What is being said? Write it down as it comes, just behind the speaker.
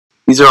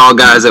these are all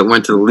guys that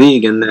went to the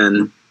league, and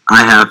then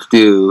I have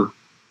to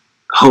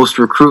host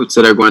recruits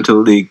that are going to the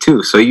league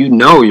too. So you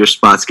know your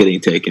spot's getting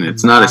taken.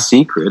 It's not a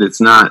secret. It's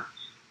not,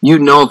 you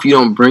know, if you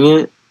don't bring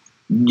it,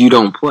 you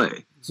don't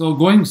play.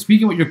 So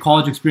speaking about your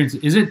college experience,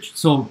 is it,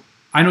 so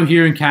I know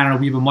here in Canada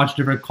we have a much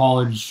different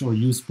college or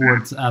youth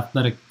sports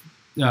athletic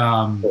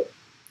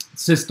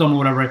system or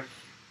whatever.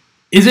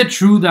 Is it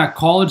true that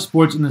college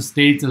sports in the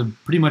States is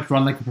pretty much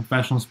run like a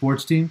professional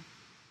sports team?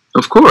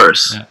 Of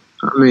course. Yeah.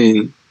 I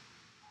mean,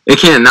 it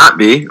can't not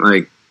be.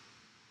 Like,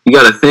 you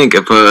got to think,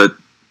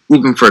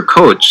 even for a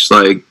coach,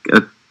 like,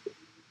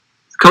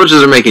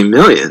 coaches are making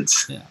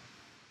millions,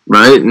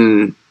 right?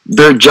 And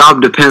their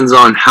job depends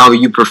on how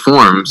you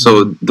perform.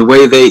 So the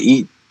way they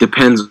eat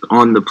depends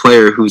on the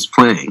player who's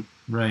playing.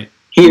 Right.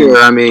 Here,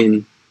 I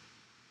mean,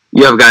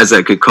 you have guys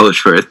that could coach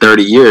for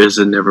 30 years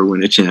and never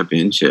win a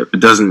championship.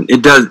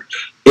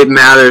 It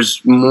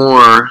matters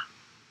more,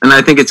 and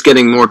I think it's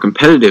getting more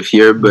competitive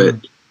here, but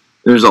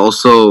there's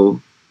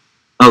also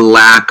a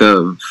lack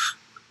of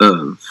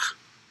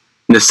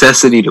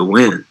necessity to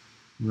win.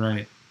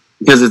 Right.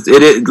 Because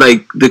it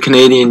like the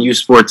Canadian youth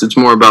sports, it's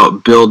more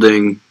about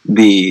building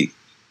the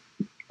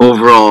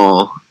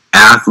overall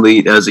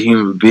athlete as a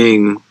human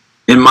being,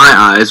 in my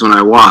eyes, when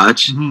I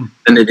watch, than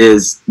it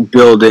is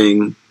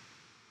building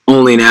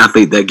only an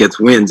athlete that gets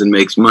wins and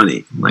makes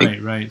money.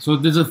 Like, right. So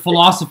there's a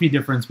philosophy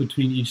difference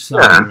between each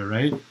side,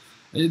 right?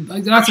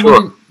 That's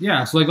so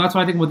that's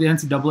why I think what the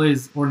NCAA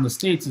is, or in the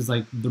States, is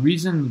like the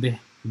reason they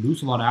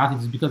produce a lot of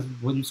athletes is because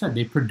what you said,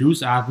 they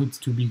produce athletes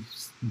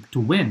to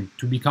win,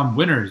 to become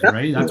winners,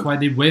 right? That's why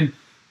they win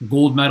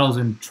gold medals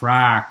in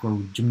track or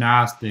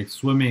gymnastics,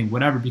 swimming,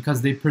 whatever,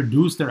 because they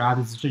produce their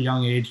athletes at such a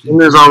young age. And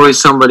there's always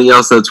somebody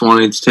else that's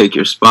wanting to take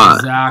your spot.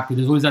 Exactly.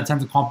 There's always that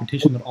sense of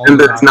competition. And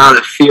there's not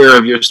a fear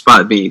of your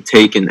spot being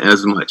taken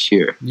as much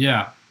here.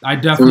 Yeah, I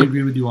definitely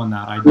agree with you on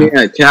that.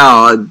 At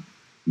Cal,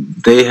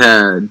 they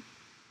had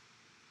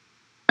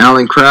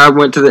Alan Crabb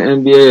went to the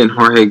NBA and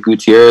Jorge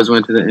Gutierrez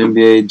went to the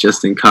NBA.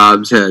 Justin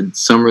Cobbs had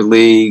summer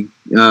league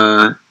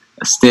a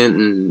stint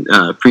and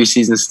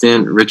preseason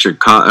stint.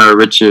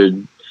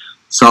 Richard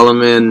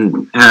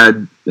Solomon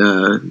had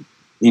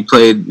he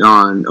played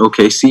on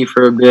OKC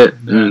for a bit,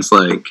 and it's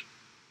like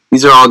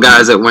these are all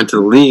guys that went to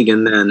the league,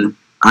 and then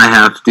I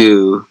have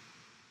to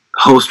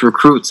host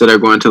recruits that are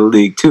going to the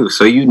league too.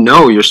 So you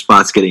know your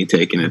spot's getting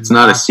taken. It's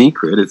not a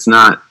secret. It's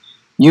not,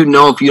 you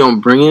know, if you don't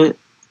bring it,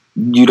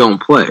 you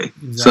don't play.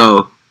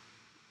 So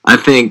I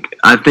think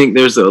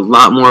there's a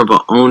lot more of an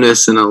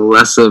onus and a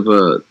less of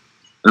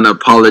an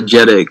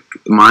apologetic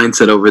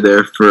mindset over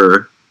there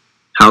for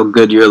how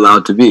good you're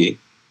allowed to be.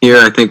 Here,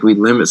 I think we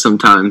limit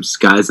sometimes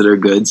guys that are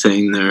good,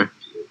 saying they're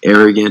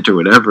arrogant or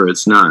whatever.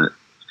 It's not.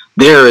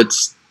 There,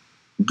 it's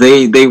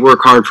they work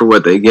hard for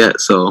what they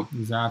get. So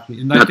exactly,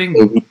 and I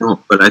think,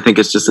 but I think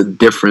it's just a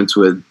difference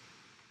with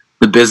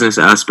the business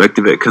aspect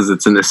of it, because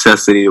it's a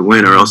necessity to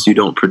win, or else you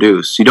don't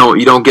produce. You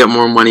don't get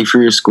more money for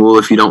your school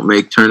if you don't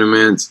make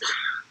tournaments.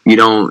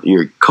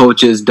 Your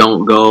coaches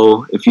don't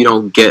go if you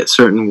don't get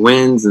certain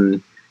wins,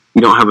 and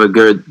you don't have a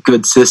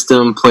good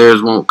system.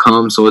 Players won't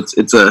come. So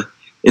it's a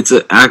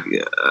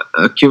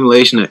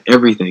accumulation of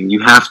everything. You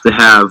have to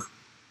have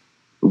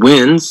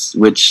wins,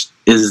 which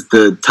is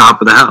the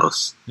top of the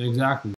house. Exactly.